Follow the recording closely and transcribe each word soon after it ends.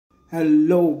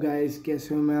Hello guys,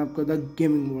 कैसे हो? मैं आपका द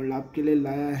गेमिंग वर्ल्ड आपके लिए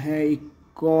लाया है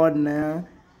एक और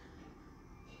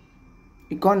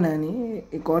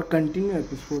कंटिन्यू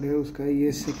एपिसोड है उसका।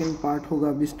 ये सेकंड पार्ट होगा।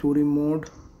 अभी स्टोरी मोड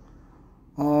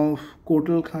और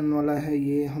कोटल खान वाला है।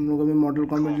 ये हम लोग अभी मॉडल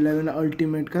कॉम्बैट 11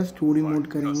 अल्टीमेट का स्टोरी मोड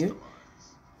करेंगे।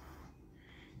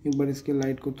 एक बार इसके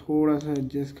लाइट को थोड़ा सा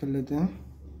एडजस्ट कर लेते हैं।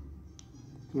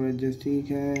 तो एडजस्ट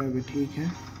ठीक है, अभी ठीक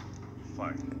है।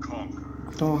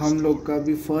 तो हम लोग का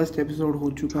अभी फर्स्ट एपिसोड हो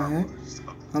चुका है।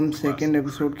 हम सेकंड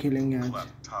एपिसोड खेलेंगे आज।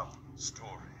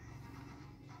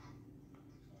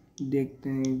 देखते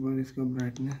हैं एक बार इसका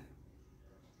ब्राइटनेस।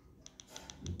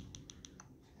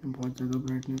 बहुत ज़्यादा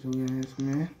ब्राइटनेस हो गया है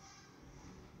इसमें।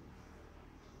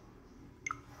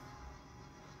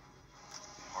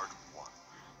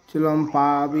 चलो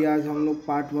अभी आज हम लोग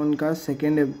पार्ट 1 का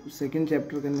सेकंड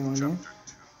चैप्टर करने वाले हैं।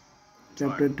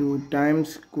 चैप्टर 2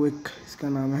 टाइम्स क्विक इसका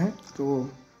नाम है। तो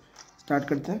स्टार्ट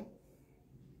करते हैं।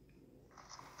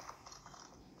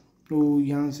 तो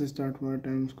यहाँ से स्टार्ट हुआ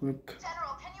टाइम्स क्विक।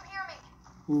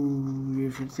 ये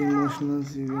फिर से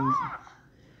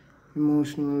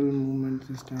इमोशनल मूवमेंट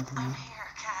से स्टार्ट हुआ।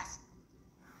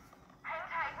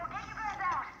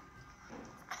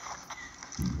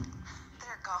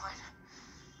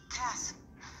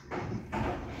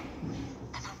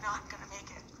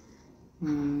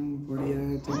 बढ़िया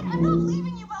है। तो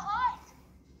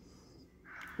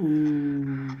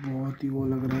बहुत ही वो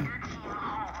लग रहा है।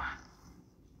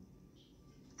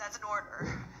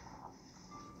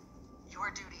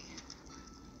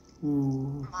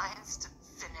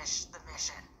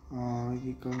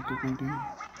 ये काम तो कंटिन्यू।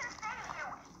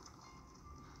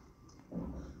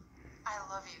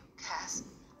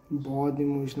 बहुत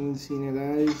इमोशनल सीन है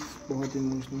गाइस, बहुत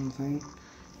इमोशनल सीन।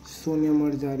 सोनिया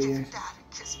मर जा रही है।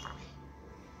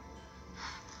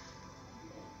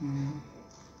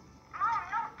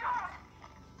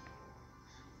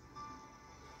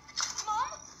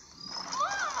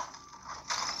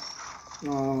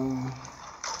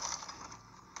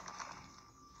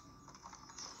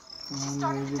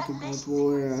 ये तो बहुत वो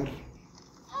है यार।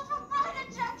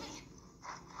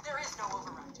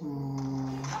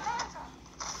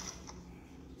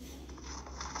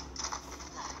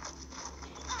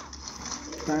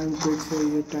 टाइम क्विक से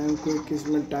ये टाइम क्विक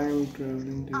इसमें टाइम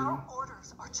ट्रेवलिंग थी।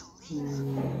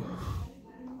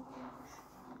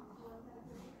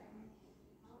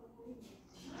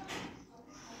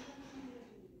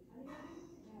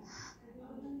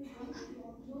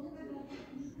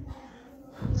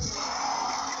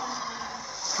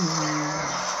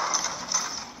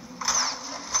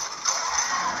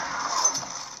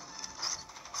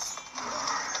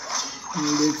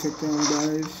 देख सकते हैं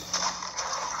गाइस,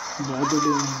 बहुत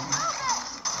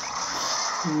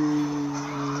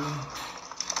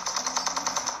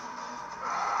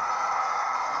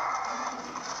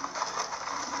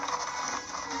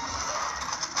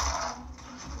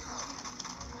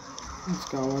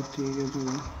इसका आवाज ठीक है। तो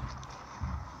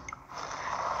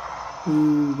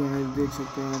गाइस देख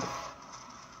सकते हैं आप।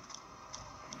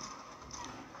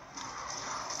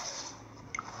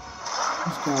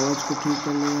 इसका आवाज को ठीक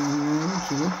कर लिया हमने।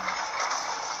 चलो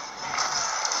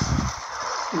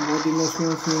बहुत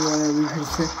इमोशनल सीन आया अभी फिर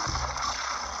से।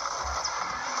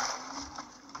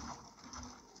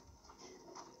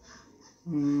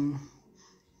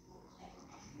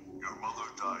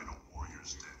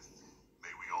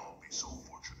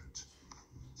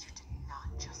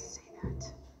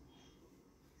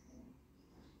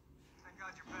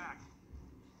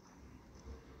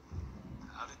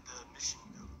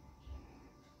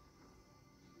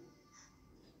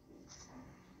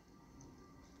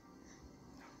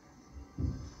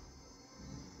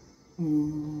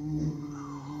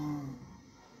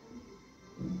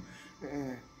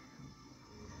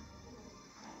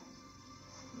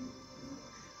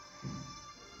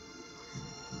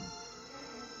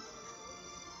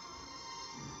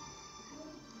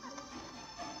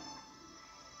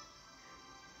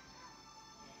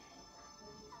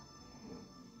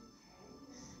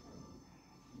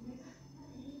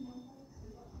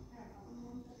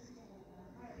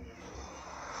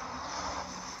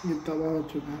 ये तबाह हो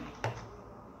चुका है।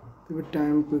 तो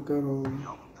टाइम क्विकर हो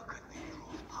गया।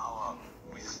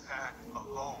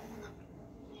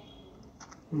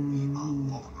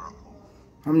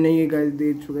 हमने ये गाइस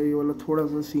देख चुका है। ये वाला थोड़ा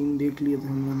सा सीन देख लिया था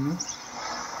हम लोग ने।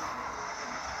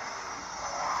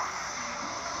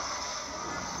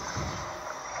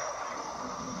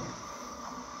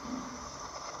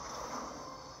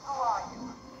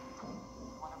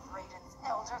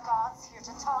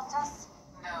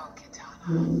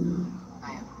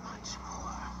 I am much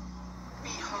more.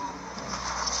 Behold.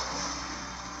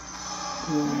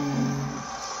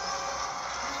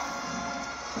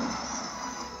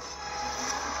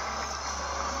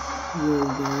 वो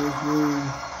गाइस वो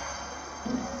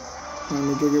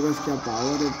पानी के पास क्या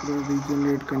पावर है पूरा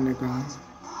रीजनरेट करने का।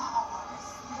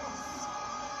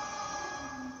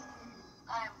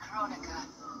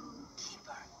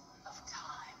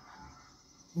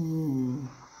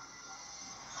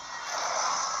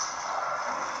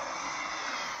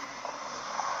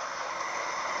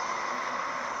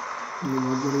 ये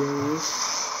बहुत बढ़िया है।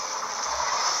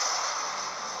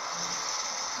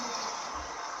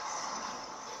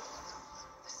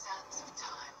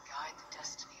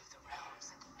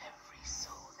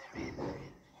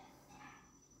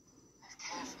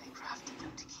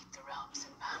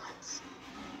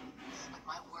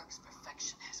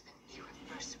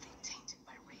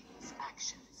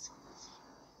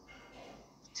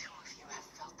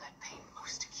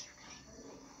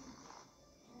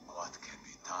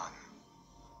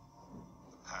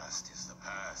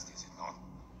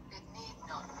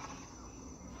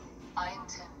 I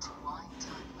intend to wind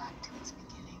time back to its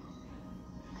beginning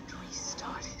and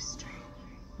restart history.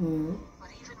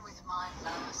 But even with my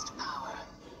vast power,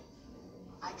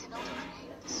 I cannot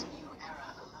create this new era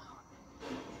alone.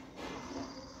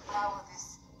 How will this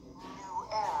new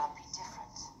era be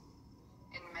different?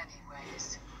 In many ways.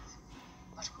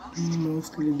 But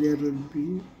mostly there will be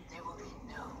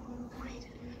no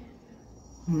Raiden.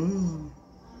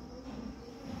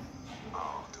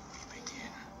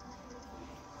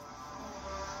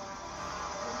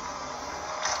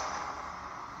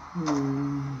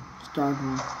 Start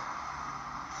हो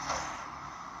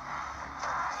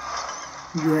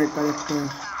जो है character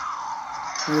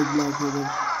और black होगा।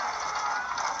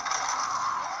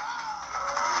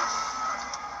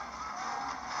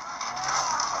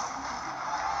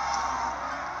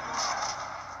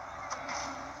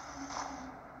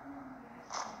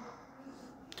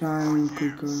 Time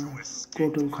quicker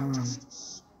Kotal Khan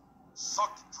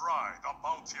sucked dry the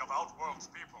bounty of Outworld's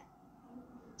people.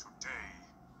 Today,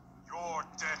 your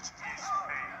debt is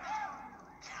paid.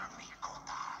 Kill me,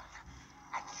 Kotal,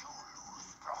 and you lose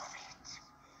profit.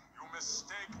 You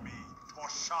mistake me for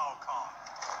Shao Kahn.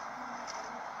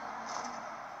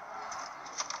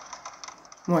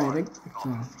 Why, I like, do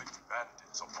not inflict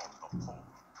bandits upon the poor.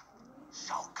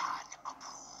 Shao Kahn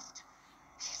approved.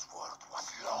 His word was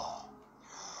law.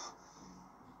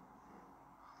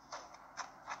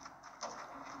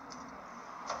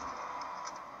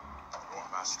 Your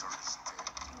master is dead.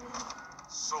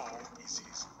 So is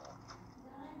his lord.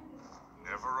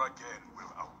 Never again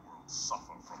will Outworld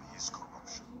suffer from his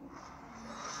corruption.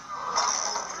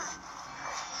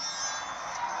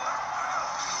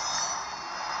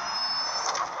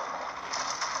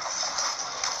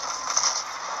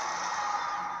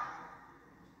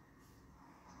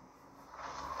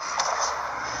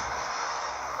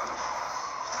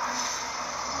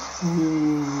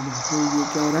 ये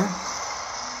क्या हो रहा है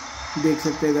देख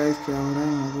सकते हैं guys क्या हो रहा है।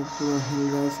 यहाँ पर पूरा हिल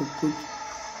रहा है सब कुछ।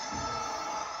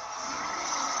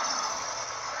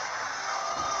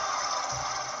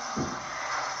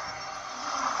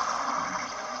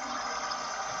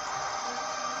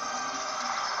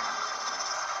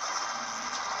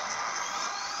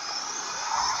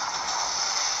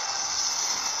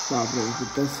 बाप रे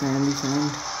कितना सैंड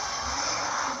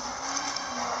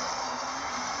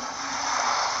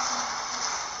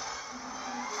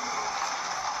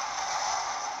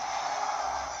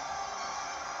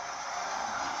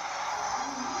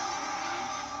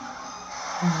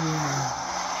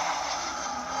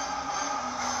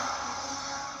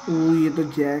ये तो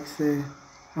जैक्स है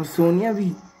और सोनिया भी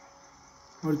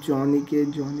और जॉनी के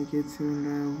से मिल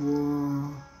रहा है वो।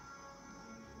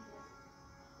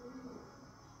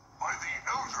 By the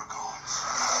Elder Gods.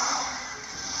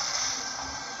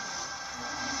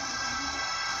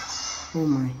 Oh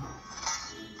my.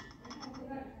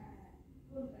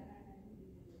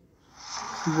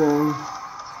 Wow.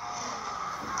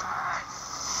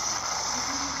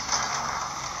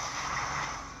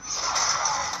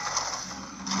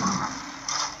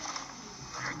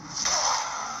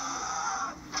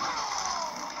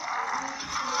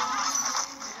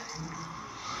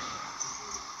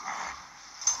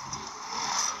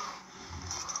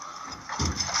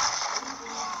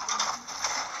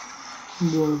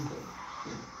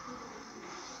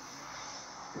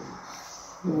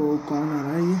 वो कौन आ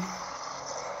रहा है ये?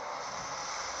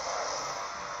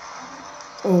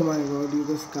 ओह माय गॉड ये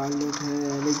तो स्कारलेट है,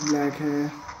 एलेक्स ब्लैक है,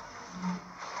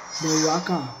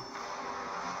 दयाका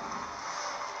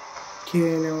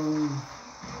खेलो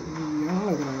यहाँ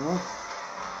लग रहा है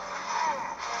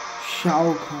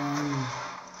शाओ खान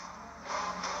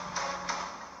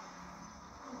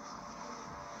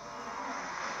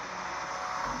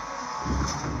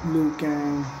लू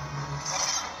Kang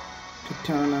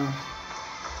Katana,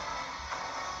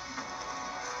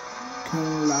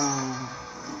 Kung Lao,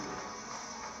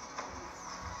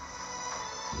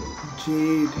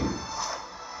 Jade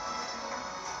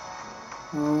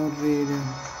और Raiden.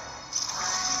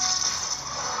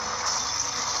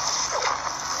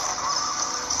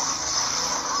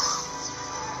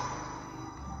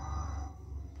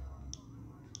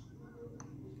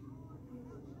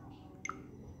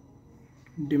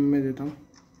 डिम में देता हूँ.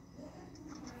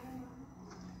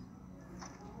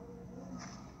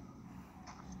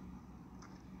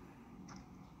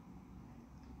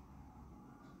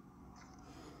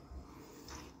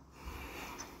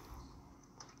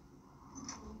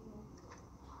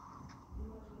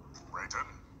 Raiden,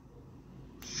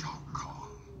 Shao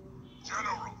Kahn,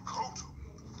 General Kotal.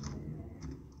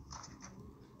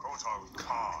 Kotal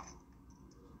Kahn.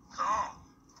 Kahn,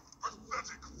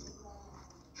 pathetic fool.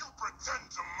 You pretend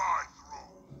to my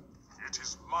throne. It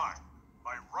is mine,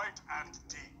 by right and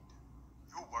deed.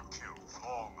 You were killed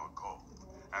long ago,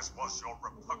 as was your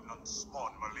repugnant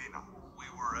spawn Melina. We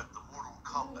were at the Mortal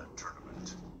Kombat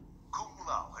tournament. Kung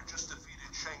Lao had just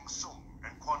defeated Shang Tsung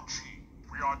and Quan Chi.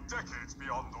 We are decades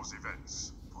beyond those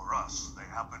events. For us, they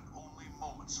happened only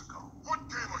moments ago. What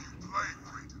game are you playing,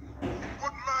 Raiden?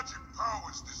 What magic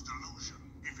powers this delusion?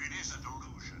 If it is a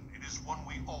delusion, it is one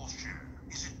we all share.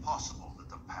 Is it possible that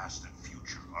the past and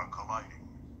future are colliding?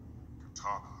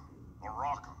 Katana,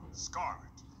 Baraka,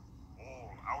 Scarlet,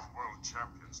 all Outworld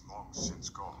champions long since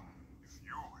gone. If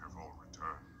you have all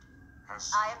returned,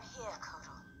 has I am here,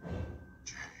 Kotal.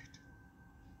 Jade.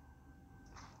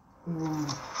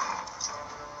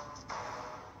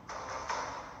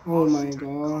 Oh my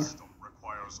god. Custom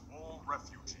requires all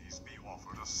refugees be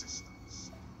offered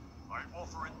assistance. I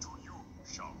offer it to you,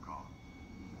 Shao Kahn.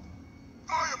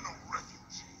 I am no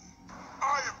refugee.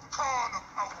 I am Khan of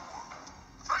Outworld.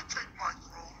 Vacate my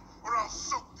throne, or I'll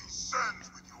soak these sands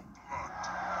with your blood.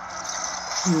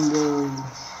 Whoa.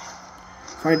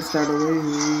 Fight start away.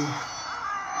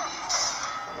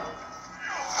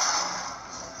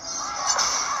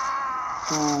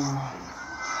 Oh.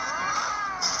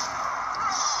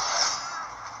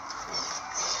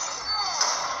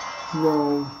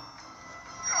 Whoa.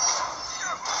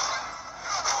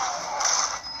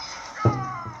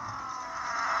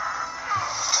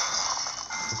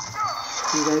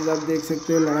 तो guys आप देख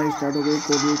सकते हो लड़ाई start हो गई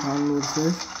Kotal Khan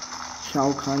versus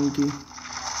Shao Khan की.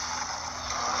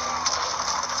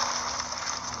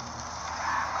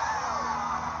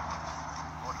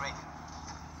 Lord Raiden,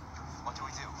 what do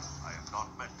we do? I have not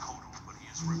met Kotal, but he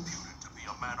is reputed to be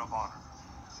a man of honor.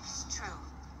 It's true.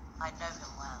 I know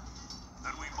him well.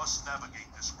 Then we must navigate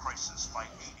this crisis by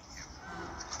aiding him.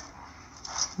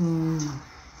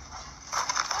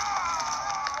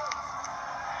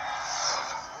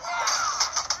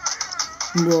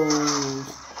 No,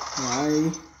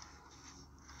 why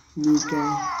you can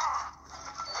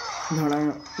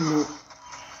no.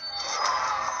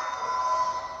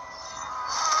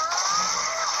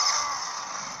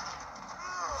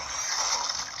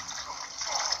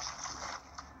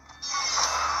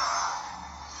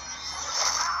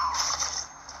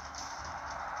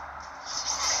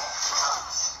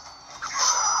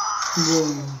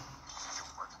 Whoa.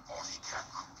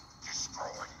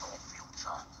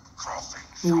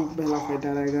 पहला fight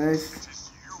आ रहा है guys. It is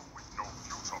you with no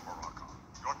future, Baraka.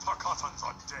 Your Takatans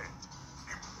are dead.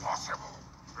 Impossible.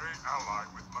 They ally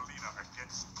with Melina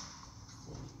against me.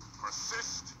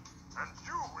 Persist, and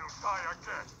you will die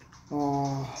again.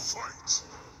 Oh, Fight.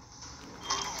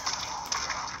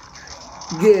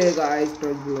 ये guys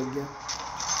touch लग गया.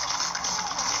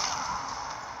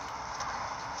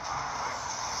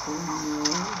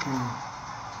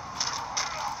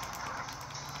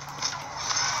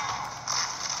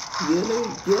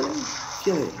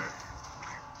 Get it.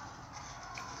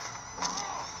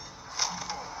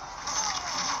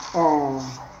 Oh.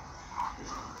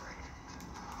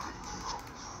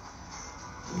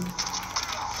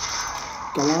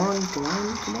 Come on.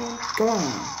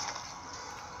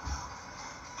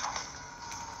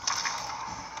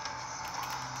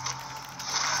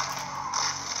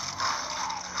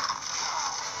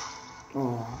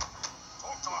 Oh.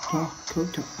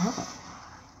 Kota.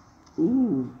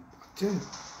 Ooh. Damn.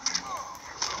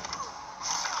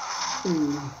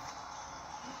 Ooh.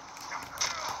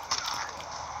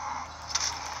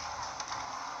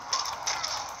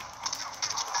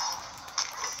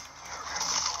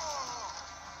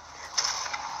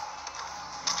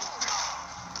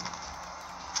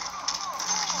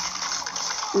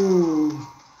 Ooh.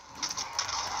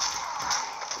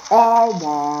 Oh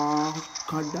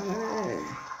my god.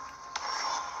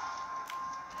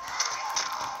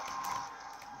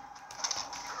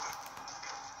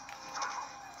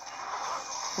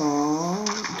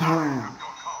 धड़ा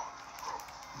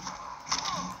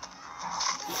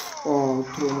और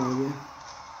throw मार दिया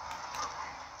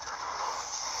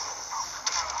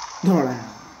धड़ा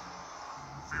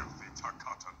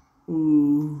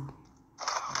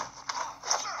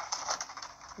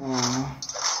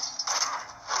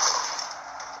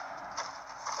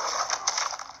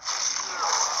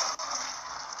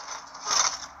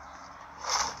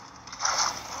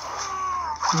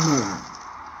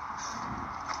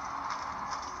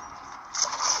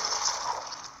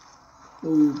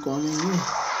कौन है ये?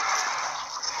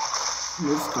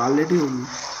 मेरी स्कारलेट ही होगी।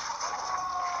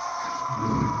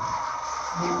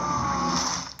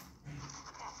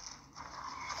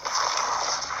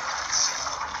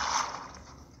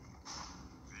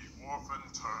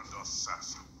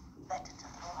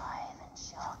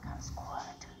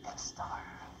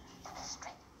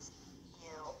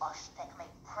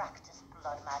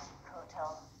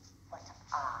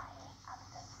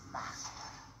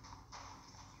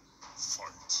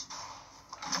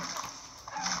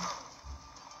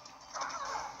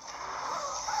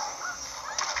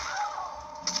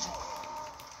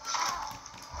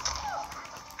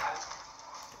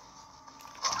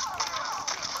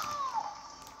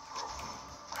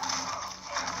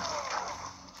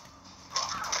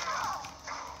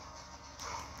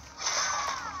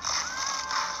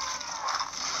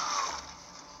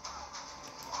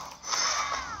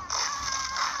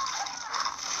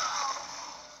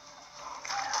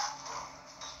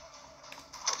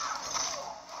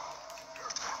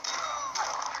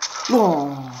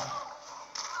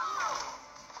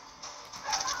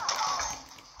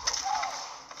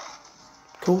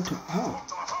 कोट हाँ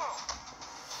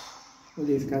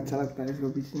मुझे इसका अच्छा लगता है इसको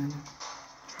पीछे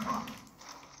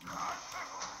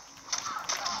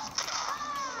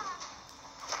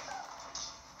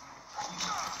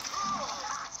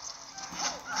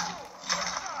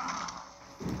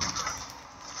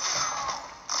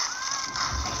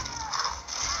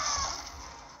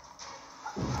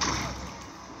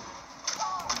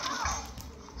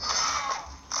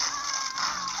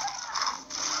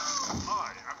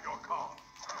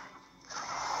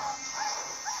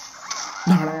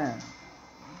धड़ा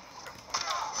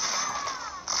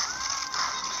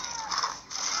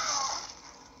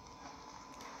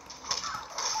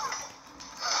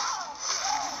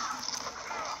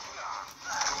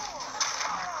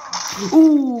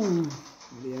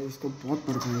यार इसको बहुत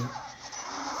पड़ता है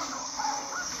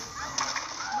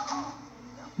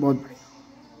बहुत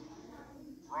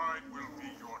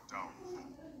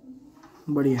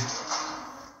बढ़िया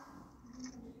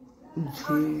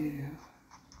मुझे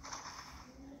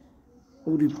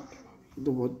पूरी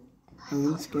तो बहुत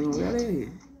स्किन हो गया रे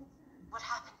What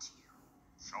happened to you?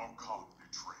 Shao Kahn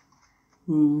betrayed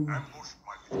me. Ambushed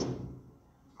my people.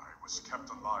 I was kept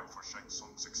alive for Shang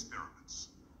Tsung's experiments.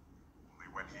 Only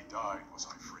when he died was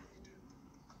I freed.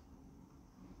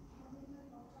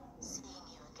 Seeing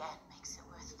you again makes it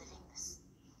worth living this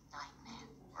nightmare.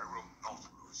 I will not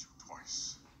lose you twice.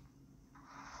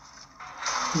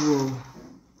 whoa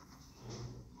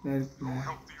Go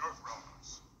help the Earthrealmers.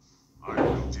 I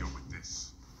will deal with this.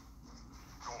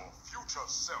 Your future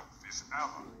self is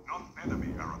ally, not enemy,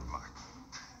 Aaron Black.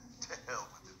 To hell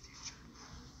with the future.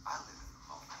 I live in the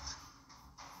moment.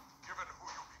 Given who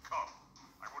you become,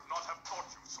 I would not have thought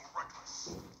you so reckless.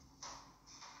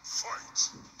 Fight!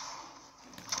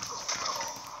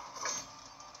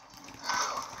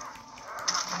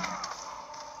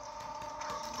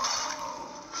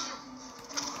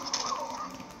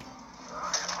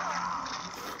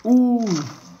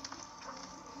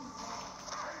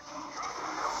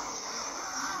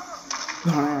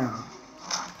 धड़ा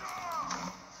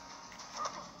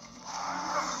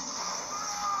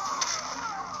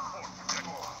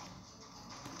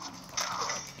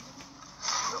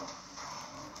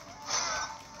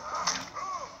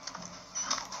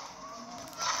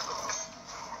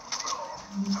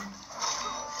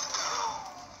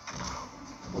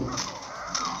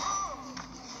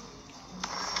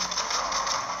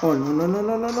Oh no no no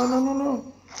no no no no no no!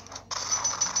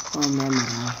 Oh मैं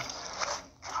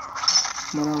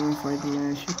मरा मैं fight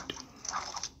में shit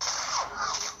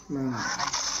मैं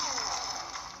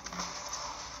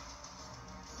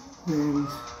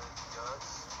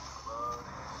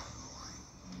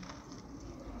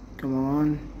come on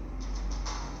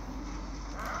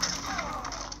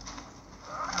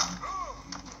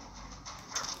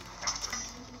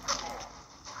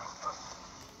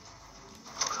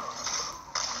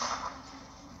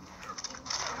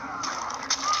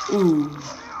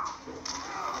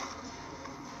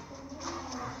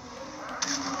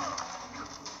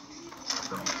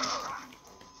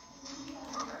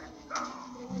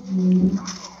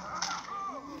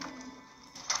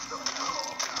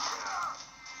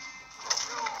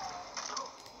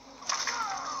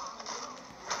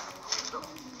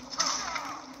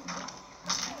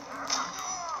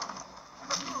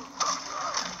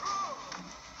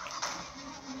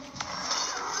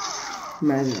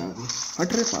मैं जा रहा हूँ।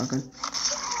 हट रे पागल।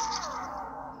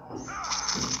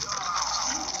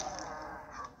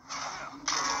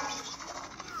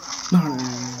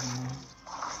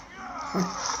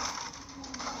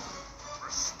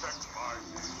 Respect my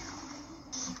name.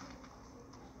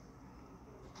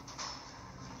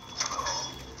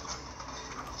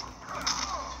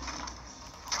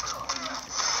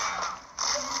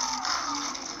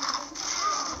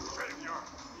 Failure.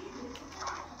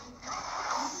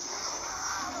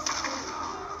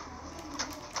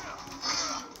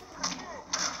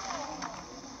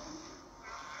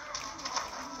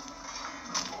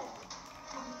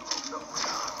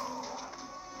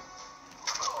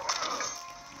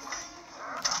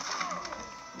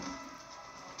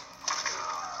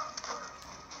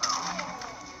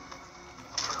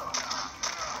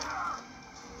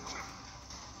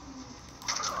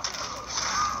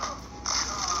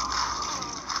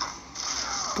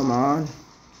 Come on.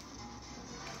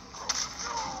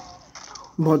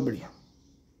 बहुत बढ़िया।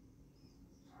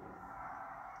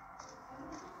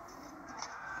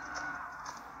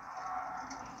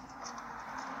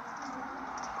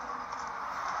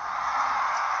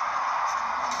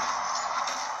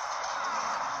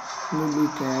 Maybe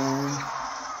can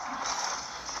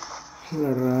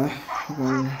लड़ रहा है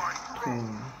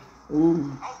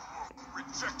Outworld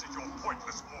rejected your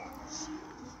pointless wars.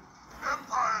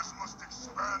 Empires must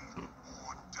expand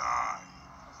or die.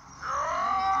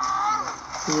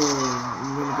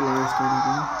 Engine को लगा स्टार्ट हो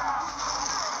गया।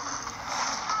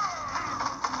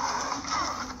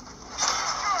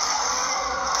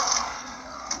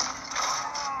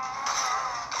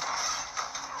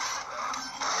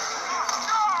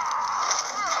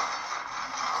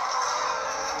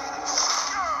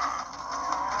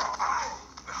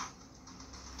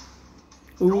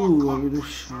 अभी तो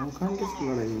शाहरुख खान के साथ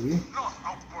लड़ाई होगी। Not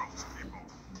Outworld's people.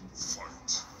 Fight.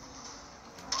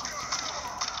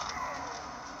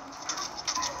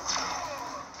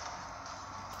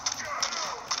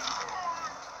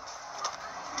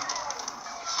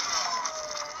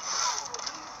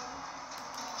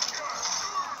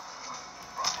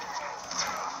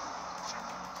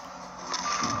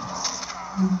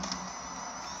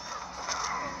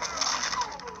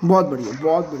 बहुत बढ़िया,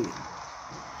 बहुत बढ़िया।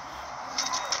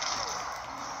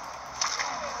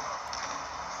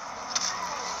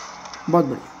 बहुत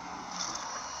बढ़िया।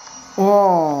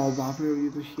 ओह बाप रे, ये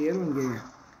तो शेर बन गया।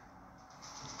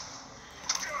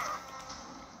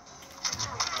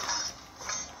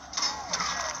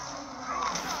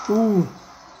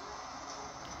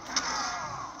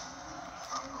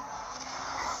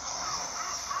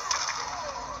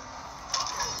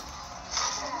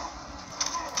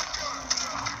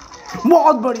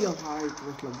 बहुत बढ़िया भाई,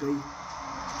 बस लग गई।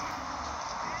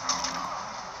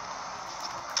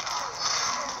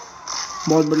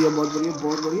 बहुत बढ़िया, बहुत बढ़िया,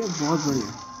 बहुत बढ़िया, बहुत बढ़िया।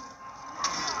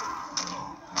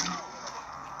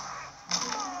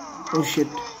 Oh shit.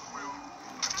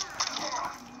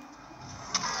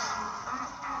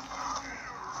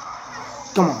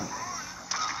 Come on.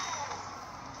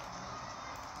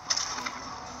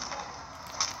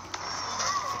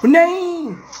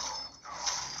 नहीं,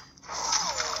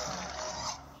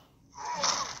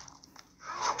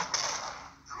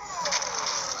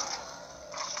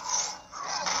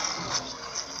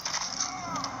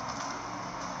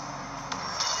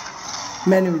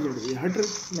 मैंने भी जड़ दी। हट,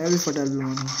 मैं भी फटा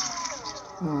लूँगा।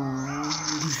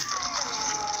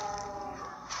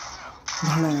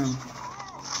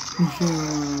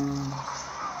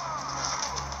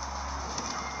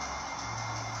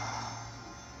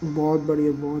 बहुत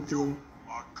बढ़िया, बहुत बढ़िया।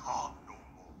 Are calm no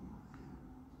more.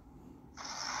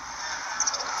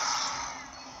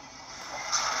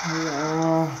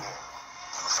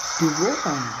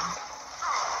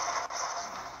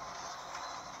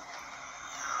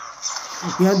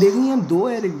 यहाँ देखिए, यहाँ 2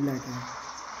 एरिक ब्लैक है।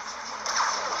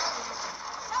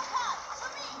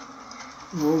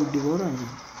 वो डिवोरा है।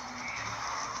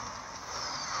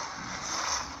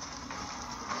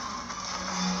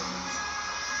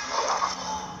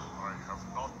 I have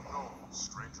not known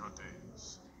stranger days.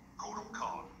 Golem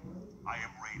Khan, I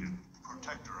am Raiden,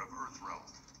 protector of Earthrealm.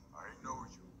 I know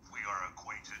you. We are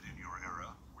acquainted in your era.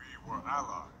 We were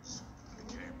allies,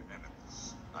 became enemies.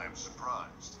 I am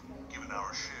surprised, given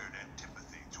our shared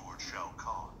antipathy toward Shao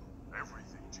Kahn.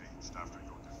 Everything changed after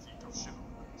your defeat of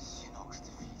Shinnok. Shinnok's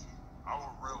defeated. Our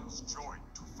realms joined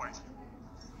to fight him.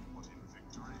 But in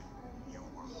victory, you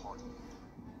were hardened.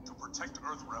 To protect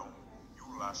Earthrealm, you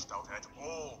lashed out at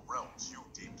all realms you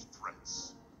deemed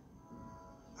threats.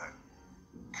 That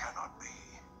cannot be.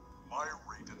 My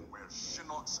Raiden wears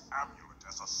Shinnok's amulet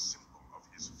as a symbol of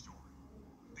his fury.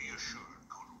 Be assured,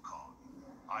 Golem Khan,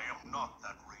 I am not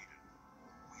that Raiden.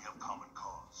 We have common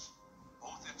cause,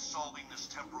 both in solving this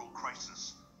temporal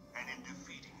crisis and in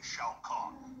defeating Shao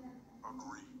Kahn.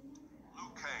 Agreed. Liu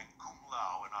Kang, Kung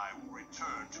Lao, and I will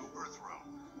return to Earthrealm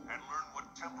and learn what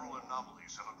temporal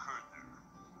anomalies have occurred there.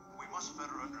 We must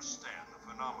better understand the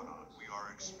phenomenon we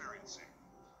are experiencing.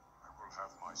 I will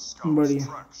have my scouts बढ़िया।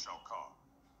 track Shao Kahn.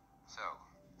 So,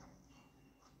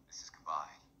 this is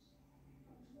goodbye.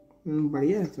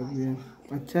 बढ़िया है सब, ये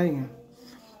अच्छा ही है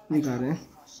दिखा रहे हैं।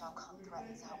 Before Shao Kahn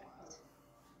threatens our world,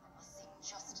 I must seek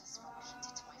justice for what he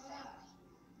did to my family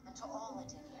and to all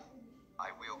Edenia. I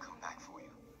will come back for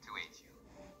you to aid you,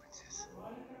 Princess.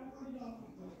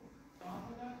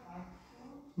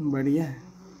 बढ़िया है।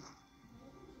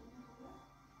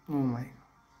 Oh my,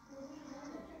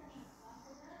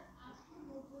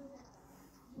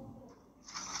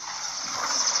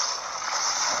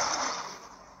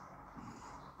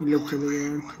 ये लोग चले गए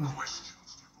यार।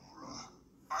 Questions, Deborah.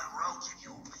 I routed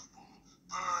your people,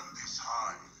 burned this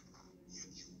hive,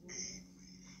 yet you aid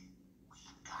me. We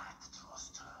can't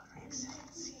trust her,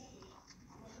 Excellency.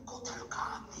 Kotal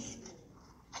Khan did,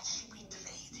 and she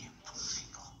betrayed him to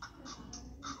Shinnok.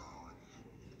 God.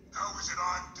 How is it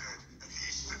I'm dead and he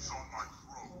sits on my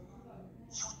throne?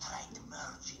 You tried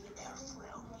merging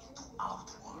Earthrealm into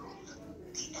Outworld.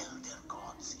 The Elder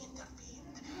Gods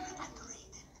intervened, and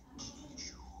Raiden killed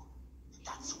you.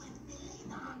 That's when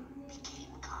Melina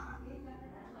became Khan.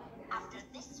 After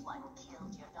this one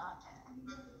killed your daughter,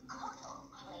 Kotal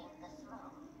claimed the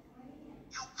throne.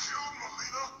 You killed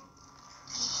Melina?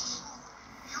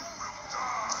 You will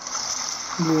die!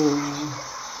 वो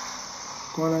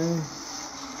कौन है?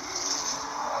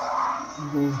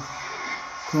 वो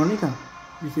क्रोनिका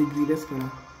जिसे ग्रीडस करा,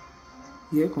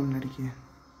 ये कौन लड़की है?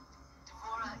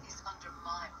 Deborah is under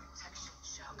my protection,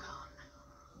 Shao Kahn.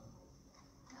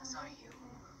 As are you.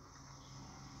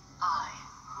 I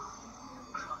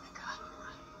am Kronika.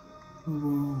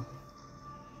 वो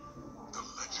The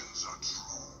legends are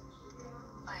true.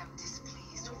 I am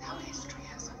displeased with how history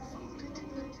has unfolded.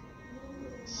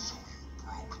 So you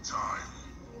broke time.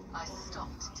 I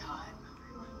stopped time.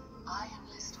 I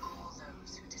enlist all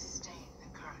those who disdain the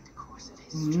current course of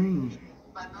history.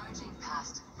 By merging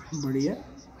past and present, बढ़िया।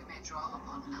 we may draw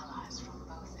upon allies from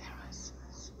both eras.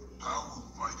 How will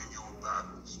fighting your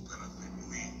battles benefit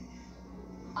me?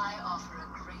 I offer a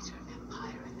greater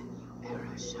empire in the new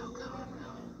era, Shao Kahn.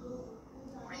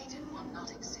 Raiden will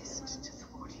not exist to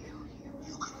thwart you.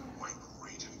 You can wipe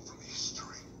Raiden from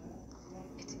history.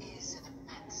 It is an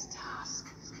immense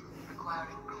task,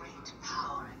 requiring great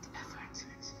power and effort.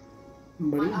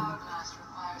 My बढ़िया। hourglass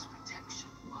requires protection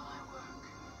while I work.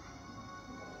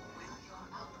 Will your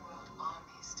outworld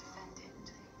armies defend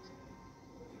it?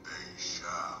 They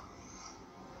shall.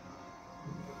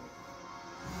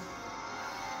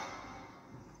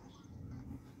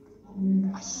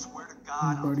 I swear to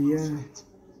God, I'll बढ़िया lose है। it.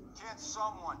 Can't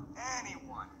someone,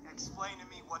 anyone, explain to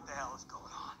me what the hell is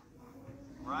going on?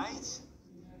 Right?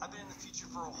 I've been in the future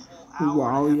for a whole hour.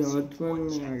 Wow, and ये haven't seen अर्थ में one आ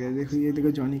chick. गया। देखो ये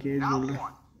देखो Johnny cage बोल Not रहा है।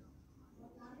 one.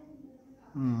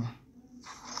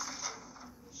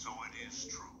 So it is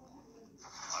true.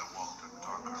 I walked a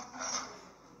darker path.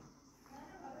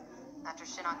 After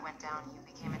Shinnok went down, you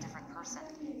became a different person.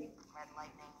 Red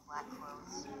lightning, black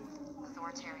clothes,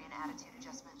 authoritarian attitude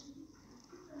adjustment.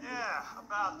 Yeah,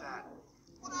 about that.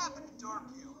 What happened to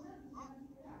Darkview? Hmm?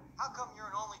 How come you're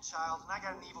an only child and I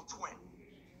got an evil twin?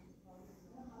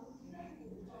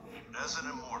 As an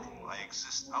immortal, I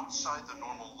exist outside the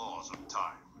normal laws of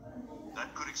time.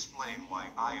 That could explain why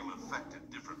I am affected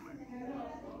differently.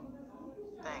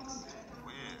 Thanks.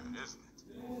 Weird, isn't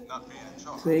it? Not being in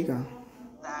charge. सही कहा।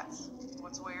 That's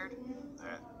what's weird.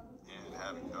 That and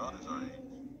having daughters our age.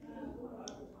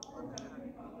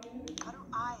 How do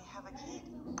I have a kid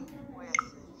with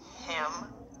him?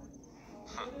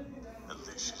 At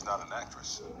least she's not an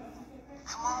actress.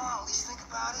 Come on, at least think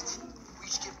about it. We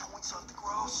each get points off the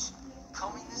gross.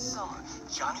 Coming this summer,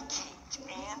 Johnny Cage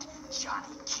and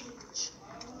Johnny Cage.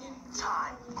 In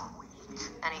time, quick.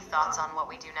 Any thoughts on what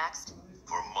we do next?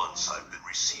 For months I've been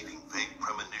receiving vague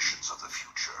premonitions of the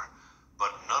future,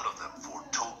 but none of them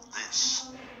foretold this.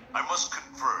 I must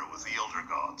confer with the Elder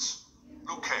Gods.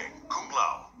 Liu Kang, Kung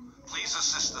Lao, please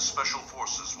assist the Special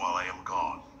Forces while I am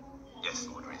gone. Yes,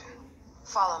 Lord Raiden.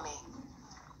 Follow me.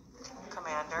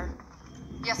 Commander?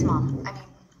 Yes, Mom. I mean,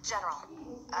 General.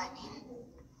 I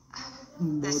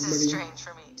mean, this बहुत is बढ़िया। strange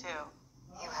for me, too.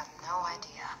 You have no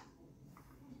idea.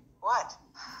 What?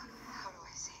 How do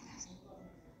I say this?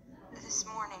 This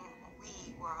morning,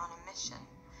 we were on a mission.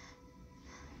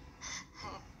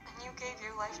 And you gave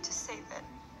your life to save it.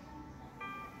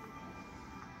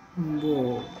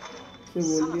 वो से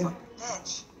बोल Son of दिया। a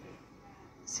bitch.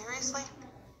 Seriously?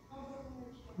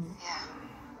 Yeah.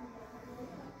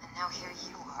 And now here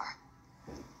you are.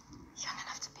 Young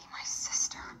enough to be my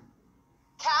sister.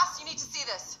 Cass, you need to see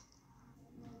this.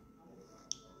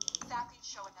 Sapiens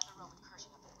show another realm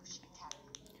incursion of the Lucian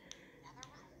Academy.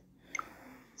 Netherrealm?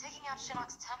 Taking out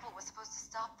Shinnok's temple was supposed to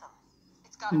stop them.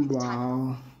 It's gotta be the time.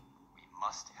 वाह We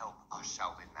must help our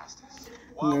Shaolin masters.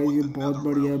 Guys, ये बहुत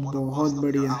बढ़िया, बहुत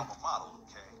बढ़िया,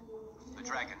 The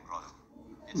Dragon Grotto.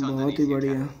 It's बहुत underneath he the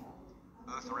बढ़िया। academy.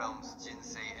 Earthrealm's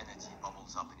Jinsei energy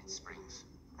bubbles up in its springs.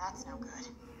 That's no good.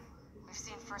 We've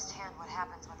seen firsthand what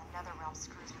happens when the Netherrealm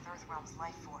screws with Earthrealm's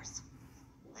life force.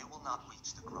 They will not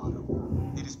reach the grotto.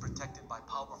 It is protected by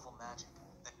powerful magic,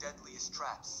 the deadliest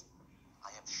traps.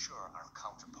 I am sure our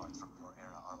counterparts from your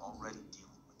era are already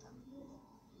dealing with them.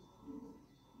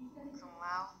 Kung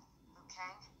Lao, Liu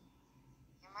Kang,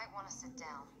 you might want to sit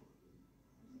down.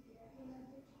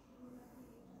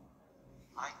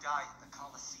 I died in the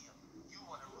Colosseum. You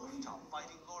on a rooftop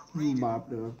fighting Lord Raiden. बाप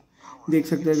रे बाप, देख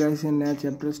सकते हैं guys, ये नया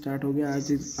chapter start हो गया।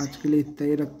 आज के लिए इतना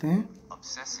ही रखते हैं।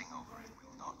 Obsessing over it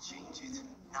will not change it.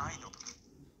 Neither.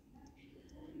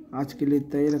 आज के लिए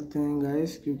इतना ही रखते हैं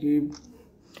गाइस,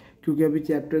 क्योंकि अभी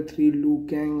चैप्टर 3 लू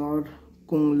कैंग और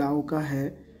कुंग लाओ का है,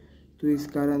 तो इस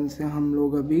कारण से हम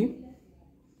लोग अभी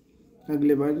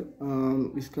अगले बार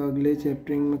इसका अगले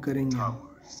चैप्टरिंग में करेंगे हम।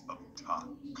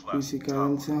 इसी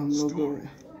कारण से हम लोग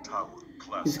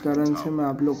इस कारण से मैं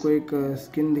आप लोग को एक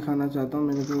स्किन दिखाना चाहता हूँ।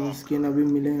 मेरे को स्किन अभी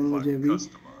मिले हैं मुझे भी,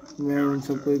 मैं उन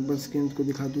सबको एक बार स्किन को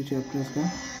दिखा दूँ चैप्टर्स का।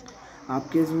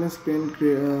 आपके इसमें स्पिन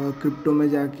क्रिप्टो में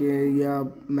जाके या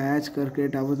मैच करके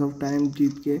टावर्स ऑफ टाइम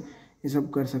जीत के ये सब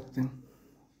कर सकते हैं।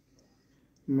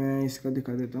 मैं इसका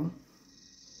दिखा देता हूँ।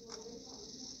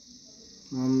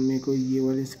 मेरे को ये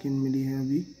वाली स्किन मिली है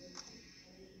अभी,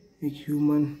 एक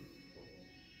ह्यूमन,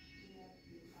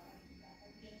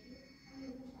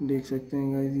 देख सकते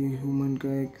हैं गाइस, ये ह्यूमन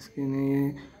का एक स्किन है।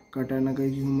 ये कटाना का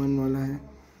एक ह्यूमन वाला है।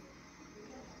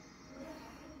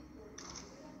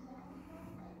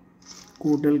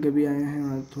 कोटल के भी आए हैं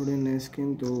आज थोड़े नए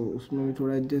स्किन, तो उसमें भी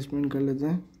थोड़ा एडजस्टमेंट कर लेते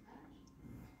हैं।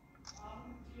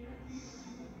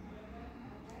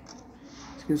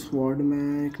 इसके स्वॉर्ड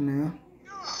में एक नया,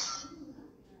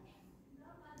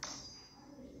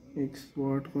 एक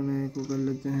स्वॉर्ड को नए को कर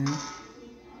लेते हैं।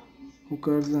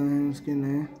 हुकर्स आए हैं उसके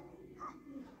नए,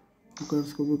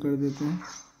 हुकर्स को भी कर देते हैं।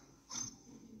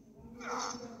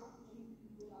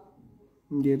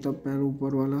 ये तब पैर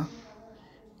ऊपर वाला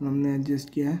हमने एडजस्ट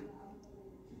किया है,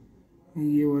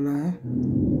 ये वाला है,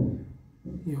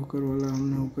 ये हुकर वाला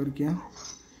हमने हुकर किया।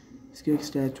 इसके एक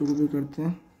स्टैचू को भी करते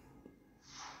हैं।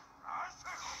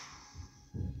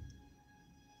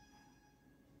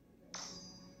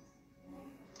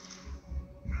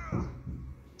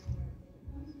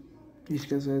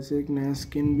 इसके साथ से एक नया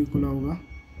स्किन भी खुला होगा।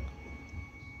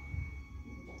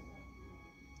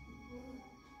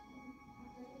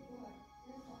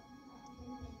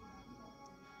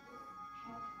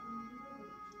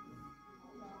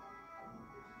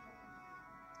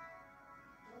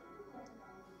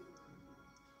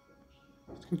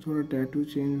 इसका थोड़ा टैटू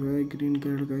चेंज हुआ है, ग्रीन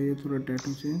कलर का, ये थोड़ा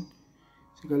टैटू चेंज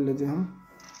कर लेते हैं हम,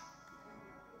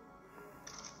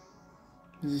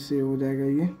 जिससे हो जाएगा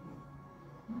ये।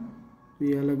 तो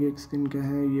ये अलग एक स्किन का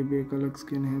है, ये भी एक अलग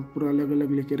स्किन है, पूरा अलग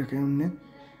अलग लेके रखे हैं हमने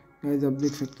गाइस, आप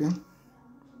देख सकते हैं।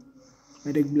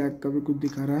 और एक ब्लैक का भी कुछ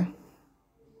दिखा रहा है।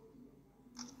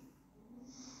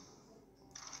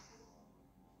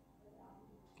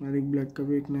 और एक ब्लैक का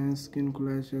भी एक नया स्किन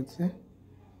खुला है शायद से।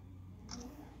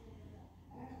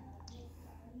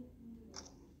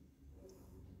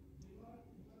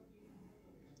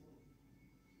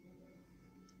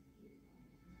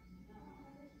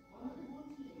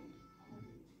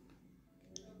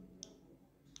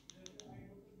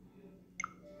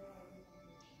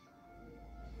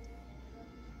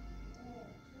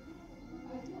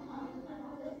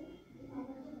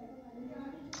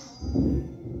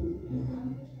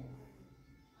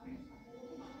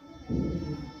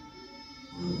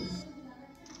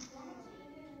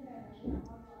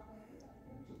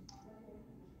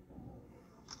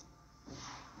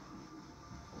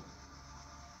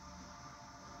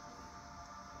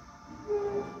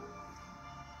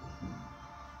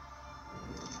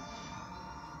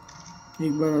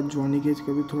 एक बार और जॉनी केज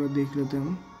का भी थोड़ा देख लेते हैं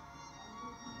हम।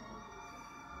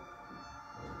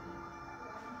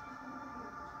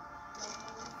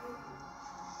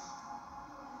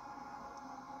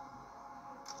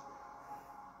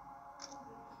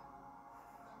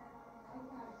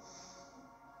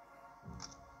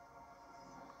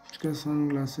 इसका सन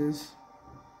ग्लासेस,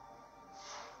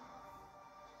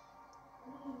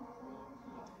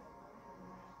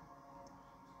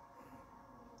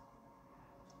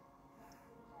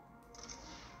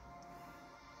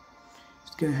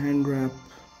 इसके हैंड रैप।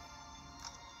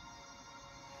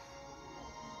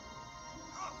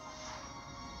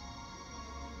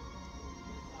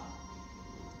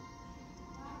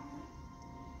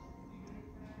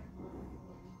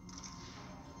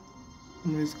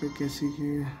 इसका कैसी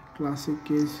के क्लासिक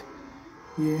केस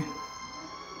ये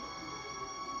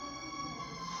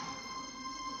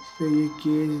ये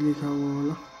केज लिखा हुआ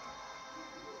वाला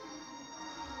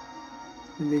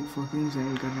देख फकिंग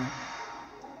सेंड कर रहा है।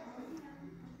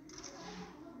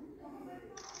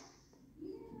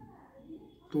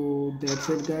 तो दैट्स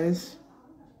इट गाइस,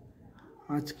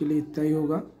 आज के लिए इतना ही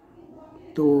होगा।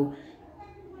 तो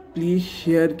प्लीज़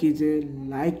शेयर कीजिए,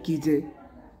 लाइक कीजिए,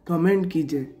 कमेंट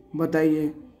कीजिए,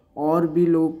 बताइए और भी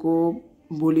लोगों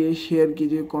को बोलिए, शेयर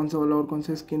कीजिए कौन सा वाला और कौन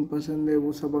सा स्किन पसंद है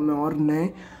वो सब हमें। और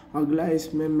नए अगला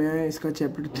इसमें मैं इसका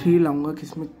चैप्टर 3 लाऊंगा कि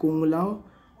इसमें कुंग लाओ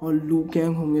और लू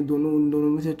कैंग होंगे, दोनों उन दोनों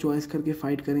में से चॉइस करके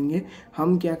फाइट करेंगे।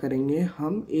 हम क्या करेंगे,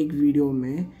 हम एक वीडियो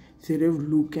में सिर्फ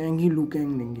लू कैंग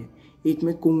लेंगे, एक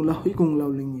में कुंग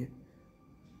लाओ लेंगे।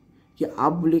 कि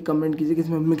आप बोलिए, कमेंट कीजिए कि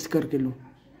इसमें मिक्स करके लूँ।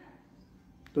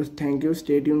 तो thank you,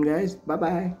 stay tuned guys, bye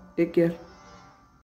bye, take care.